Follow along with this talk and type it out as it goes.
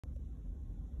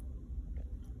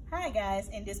Hi guys,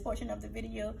 in this portion of the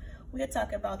video, we'll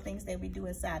talk about things that we do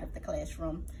inside of the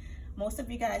classroom. Most of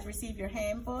you guys receive your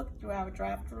handbook through our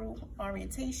drive-through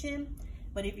orientation,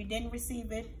 but if you didn't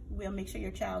receive it, we'll make sure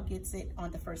your child gets it on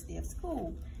the first day of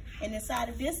school. And inside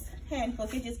of this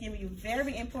handbook, it just gives you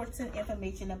very important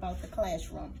information about the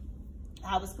classroom.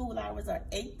 Our school hours are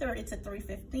 8:30 to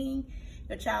 3:15.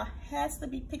 Your child has to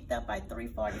be picked up by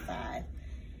 3:45.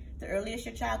 The earliest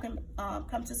your child can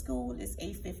come to school is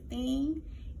 8:15.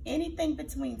 Anything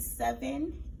between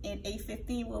 7 and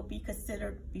 8:15 will be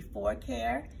considered before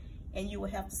care, and you will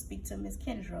have to speak to Ms.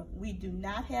 Kendra. We do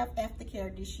not have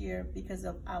aftercare this year because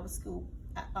of our school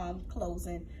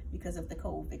closing because of the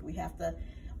COVID. We have to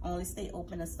only stay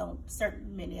open a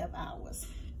certain many of hours.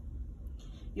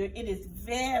 It is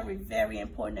very, very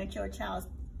important that your child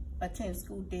attend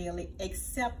school daily,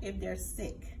 except if they're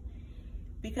sick.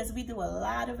 Because we do a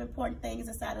lot of important things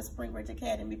inside of Spring Ridge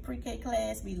Academy pre-K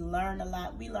class. We learn a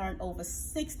lot. We learn over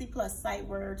 60 plus sight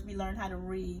words. We learn how to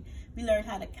read. We learn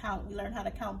how to count. We learn how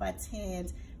to count by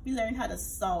tens. We learn how to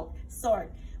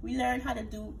sort. We learn how to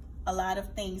do a lot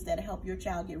of things that help your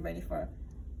child get ready for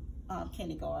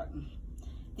kindergarten.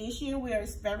 This year, we are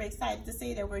very excited to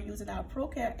say that we're using our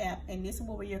ProCare app, and this is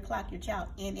where you clock your child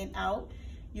in and out.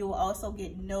 You will also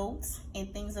get notes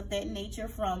and things of that nature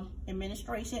from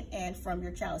administration and from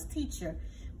your child's teacher.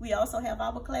 We also have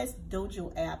our Class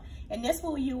Dojo app, and that's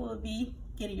where you will be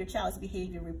getting your child's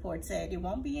behavior reports at. There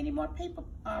won't be any more paper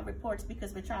reports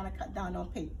because we're trying to cut down on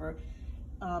paper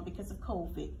because of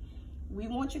COVID. We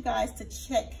want you guys to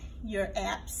check your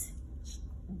apps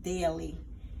daily.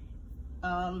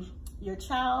 Your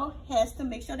child has to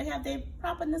make sure they have their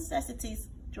proper necessities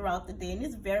throughout the day, and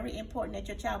it's very important that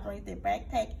your child brings their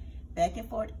backpack back and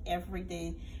forth every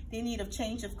day. They need a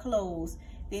change of clothes.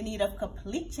 They need a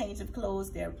complete change of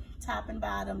clothes, their top and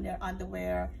bottom, their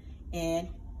underwear, and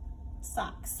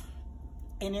socks.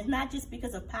 And it's not just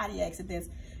because of potty accidents.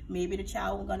 Maybe the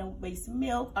child was gonna waste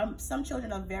milk. Some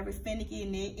children are very finicky,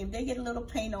 and if they get a little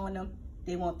paint on them,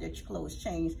 they want their clothes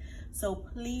changed. So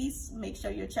please make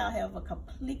sure your child have a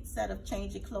complete set of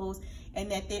changing clothes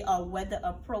and that they are weather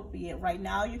appropriate. Right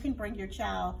now, you can bring your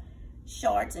child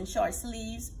shorts and short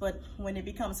sleeves, but when it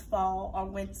becomes fall or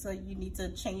winter, you need to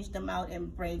change them out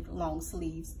and bring long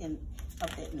sleeves and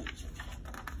of that nature.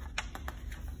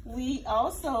 We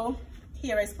also,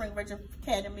 here at Spring Ridge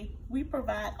Academy, we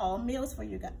provide all meals for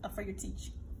your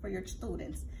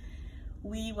students.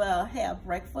 We will have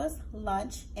breakfast,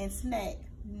 lunch, and snack.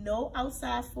 No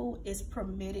outside food is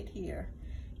permitted here.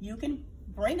 You can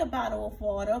bring a bottle of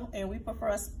water, and we prefer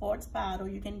a sports bottle.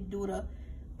 You can do the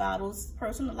bottles,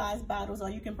 personalized bottles,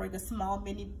 or you can bring a small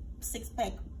mini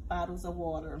 6-pack bottles of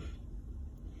water.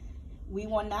 We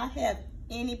will not have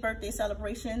any birthday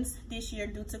celebrations this year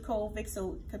due to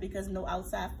COVID, because no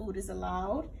outside food is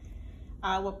allowed.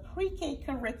 Our pre-K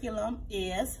curriculum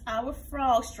is our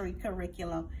Frog Street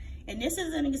curriculum. And this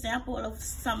is an example of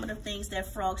some of the things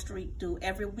that Frog Street do.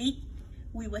 Every week,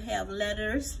 we will have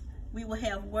letters, we will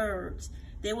have words.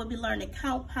 They will be learning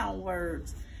compound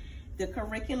words. The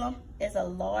curriculum is a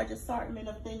large assortment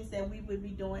of things that we will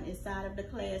be doing inside of the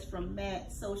class, from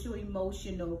math, social,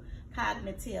 emotional,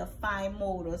 cognitive, fine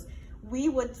motors. We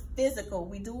would physical,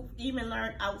 we do even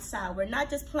learn outside. We're not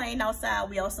just playing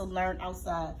outside, we also learn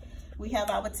outside. We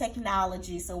have our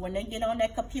technology, so when they get on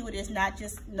that computer, it's not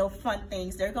just no fun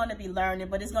things. They're going to be learning,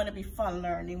 but it's going to be fun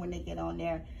learning when they get on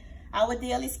there. Our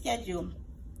daily schedule,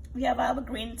 we have our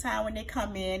greeting time when they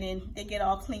come in and they get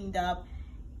all cleaned up,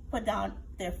 put down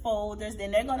their folders, then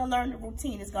they're going to learn the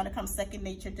routine. It's going to come second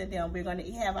nature to them. We're going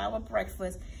to have our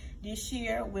breakfast. This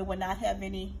year, we will not have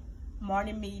any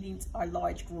morning meetings or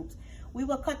large groups. We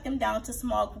will cut them down to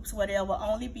small groups where there will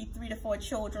only be 3 to 4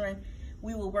 children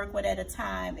we will work with at a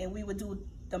time, and we will do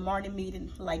the morning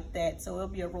meeting like that, so it'll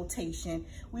be a rotation.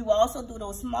 We will also do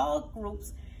those small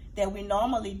groups that we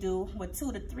normally do with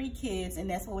 2 to 3 kids, and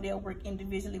that's where they'll work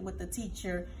individually with the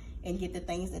teacher and get the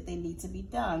things that they need to be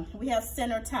done. We have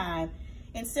center time,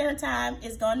 and center time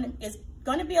is going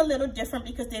to be a little different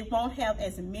because they won't have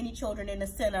as many children in the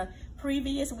center.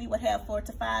 Previous, we would have 4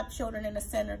 to 5 children in the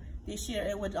center. This year,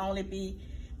 it would only be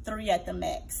 3 at the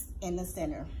max in the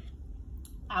center.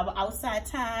 Our outside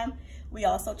time, we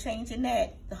also changing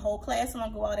that. The whole class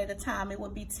won't go out at a time. It will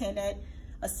be 10 at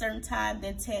a certain time,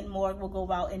 then 10 more will go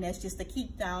out, and that's just to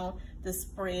keep down the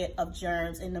spread of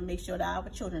germs and to make sure that our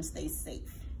children stay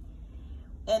safe.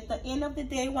 At the end of the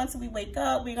day, once we wake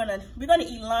up, we're gonna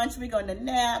eat lunch, we're gonna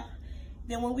nap.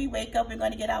 Then when we wake up, we're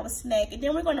gonna get our snack, and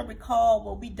then we're gonna recall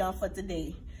what we done for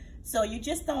today. So you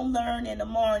just don't learn in the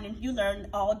morning, you learn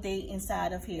all day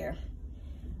inside of here.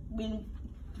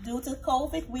 Due to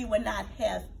COVID, we will not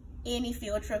have any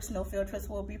field trips. No field trips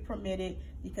will be permitted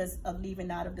because of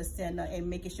leaving out of the center and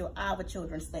making sure our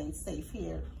children stay safe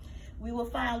here. We will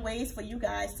find ways for you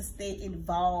guys to stay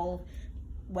involved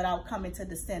without coming to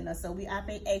the center. So I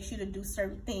may ask you to do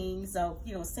certain things, or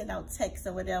you know, send out texts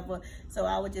or whatever. So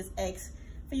I would just ask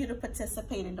for you to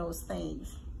participate in those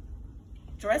things.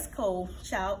 Dress code.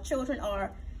 Children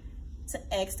are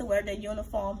asked to wear their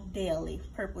uniform daily.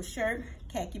 Purple shirt,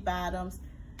 khaki bottoms,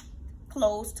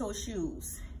 closed-toe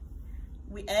shoes.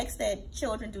 We ask that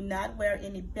children do not wear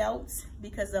any belts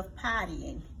because of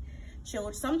pottying.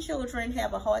 Some children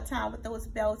have a hard time with those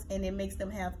belts, and it makes them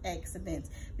have accidents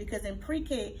because in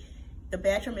pre-K, the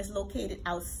bathroom is located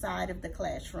outside of the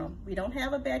classroom. We don't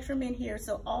have a bathroom in here,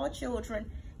 so all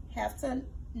children have to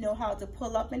know how to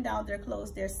pull up and down their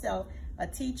clothes themselves. A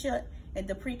teacher in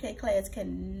the pre-K class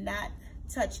cannot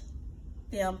touch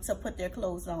them to put their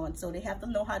clothes on, so they have to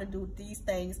know how to do these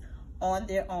things on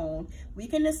their own. We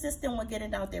can assist them with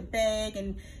getting out their bag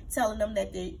and telling them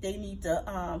that they need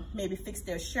to maybe fix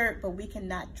their shirt, but we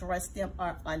cannot dress them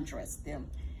or undress them.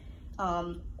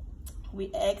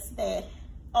 We ask that,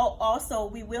 also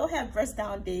we will have dress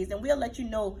down days, and we'll let you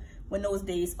know when those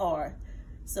days are.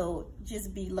 So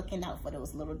just be looking out for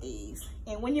those little days.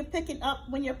 And when you're picking up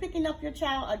your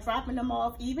child or dropping them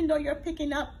off, even though you're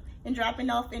picking up and dropping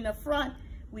off in the front,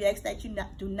 we ask that you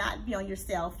do not be on your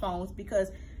cell phones, because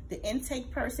the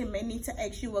intake person may need to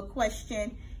ask you a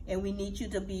question, and we need you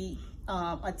to be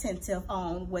attentive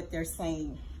on what they're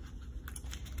saying.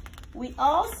 We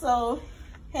also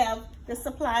have the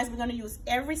supplies. We're going to use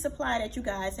every supply that you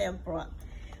guys have brought.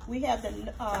 We have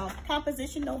the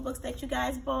composition notebooks that you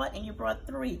guys bought, and you brought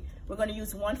 3. We're going to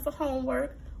use 1 for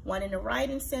homework, 1 in the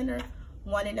writing center,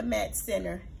 1 in the math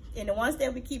center. And the ones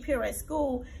that we keep here at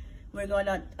school, we're going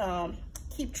to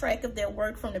keep track of their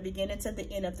work from the beginning to the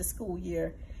end of the school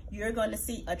year. You're going to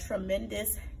see a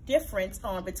tremendous difference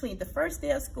between the first day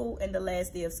of school and the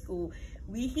last day of school.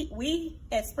 We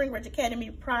at Spring Ridge Academy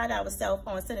pride ourselves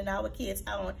on sending our kids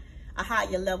on a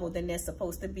higher level than they're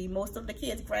supposed to be. Most of the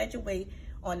kids graduate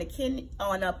on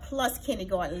a plus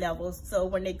kindergarten level. So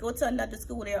when they go to another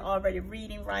school, they're already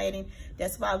reading, writing.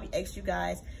 That's why we ask you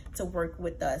guys to work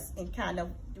with us, and kind of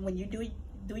when you do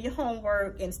your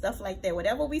homework and stuff like that,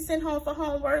 whatever we send home for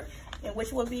homework, and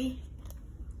which will be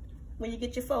when you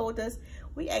get your folders,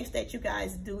 we ask that you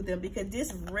guys do them, because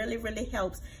this really, really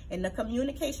helps. And the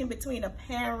communication between a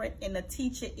parent and a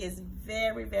teacher is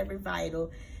very, very vital.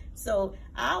 So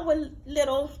our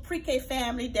little pre-K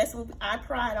family, that's what I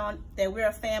pride on, that we're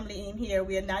a family in here.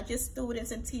 We are not just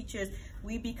students and teachers.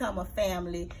 We become a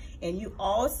family. And you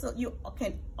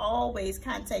can always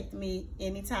contact me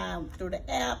anytime through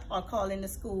the app or call in the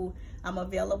school. I'm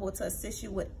available to assist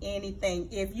you with anything.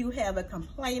 If you have a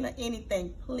complaint or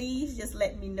anything, please just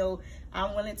let me know.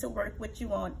 I'm willing to work with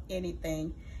you on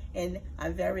anything. And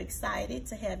I'm very excited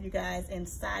to have you guys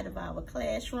inside of our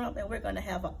classroom, and we're going to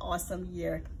have an awesome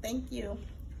year. Thank you.